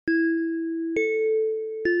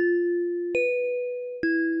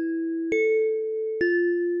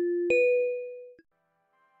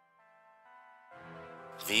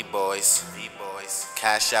B-boys,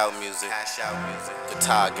 cash out music,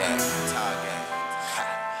 guitar game.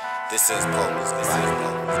 This is Polish.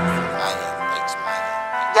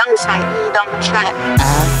 Young Saeed on the track.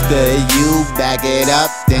 After you bag it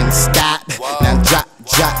up, then stop. Now drop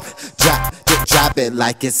it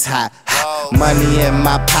like it's hot. Money in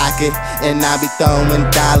my pocket, and I be throwing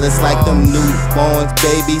dollars like them newborns,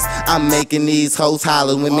 babies. I'm making these hoes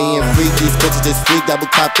holler with me and freak. These bitches just freak, double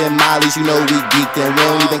cup and Mollys. You know we geeked and we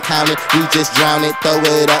don't even count it. We just drown it, throw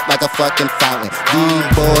it up like a fucking fountain.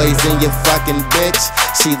 B-boys and your fucking bitch,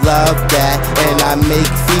 she love that. And I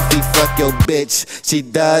make Fifi fuck your bitch, she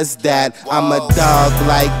does that. I'm a dog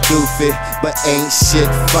like Goofy, but ain't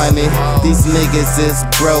shit funny. These niggas is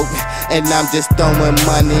broke, and I'm just throwing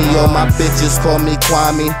money. All my bitches call me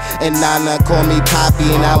Kwame, and Nana call me Poppy,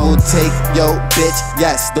 and I will take your bitch,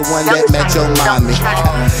 yes, the one that met your mommy.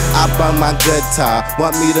 I bung my guitar,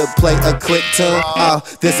 want me to play a quick tune? Oh,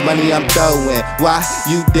 this money I'm throwing, why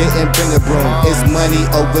you didn't bring a broom? It's money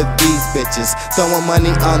over these bitches, throwing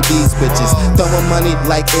money on these bitches, throwing money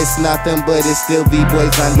like it's nothing, but it's still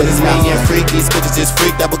B-boys under. When it's me and freakies, bitches just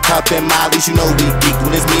freak, double cup and Mollys, you know we geek.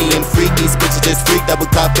 When it's me and freakies, bitches just freak,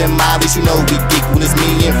 double cup and Mollys, you know we geek. When it's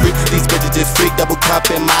me and freak, these bitches just freak, double cup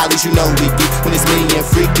and Mollys, you know we geek. When it's me and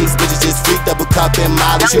freak, these bitches just freak, double cup and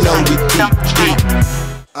Mollys, you know we geek.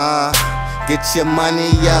 Get your money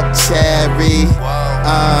up, Cherry.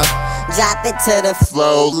 Drop it to the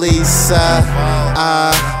floor, Lisa.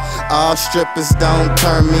 All strippers don't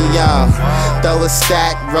turn me on. Throw a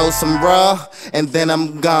stack, roll some raw, and then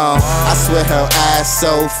I'm gone. I swear her ass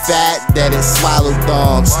so fat that it swallowed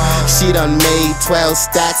thongs. She done made 12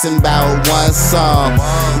 stacks in about one song.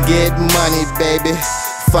 Get money, baby.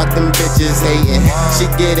 Fuck them bitches hating. She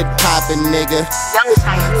get it poppin', nigga.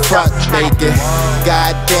 Fuck bacon.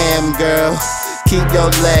 Goddamn, girl, keep your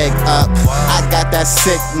leg up. I got that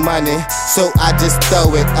sick money, so I just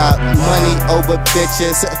throw it up. Money over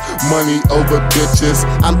bitches, money over bitches.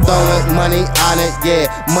 I'm throwing money on it, yeah.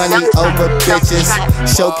 Money over bitches.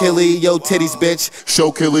 Show Killy your titties, bitch.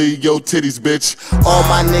 Show Killy your titties, bitch. All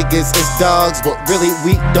my niggas is dogs, but really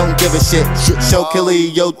we don't give a shit. Show Killy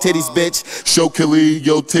your titties, bitch. Show Killy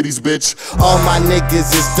your titties, bitch. All my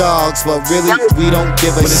niggas is dogs, but really we don't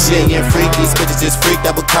give a shit. When it's me and freakies, bitches just freak,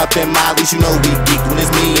 double cup and Mollys, you know we geek. When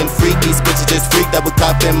it's me and freakies, bitches just freak, double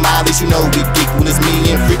cup and Mollys, you know we geek. When it's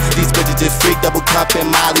me and freak, these bitches just freak, double cup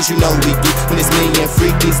and Mollys, you know we geek. When it's me and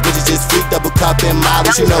freakies, bitches just freak, double cup and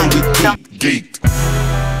Mollys, you know we geek.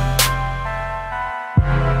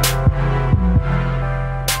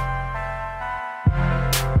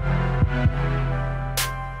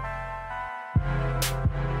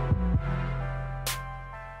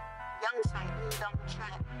 Young Saeed on the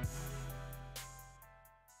track.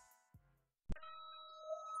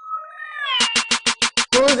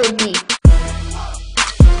 Who's a geek?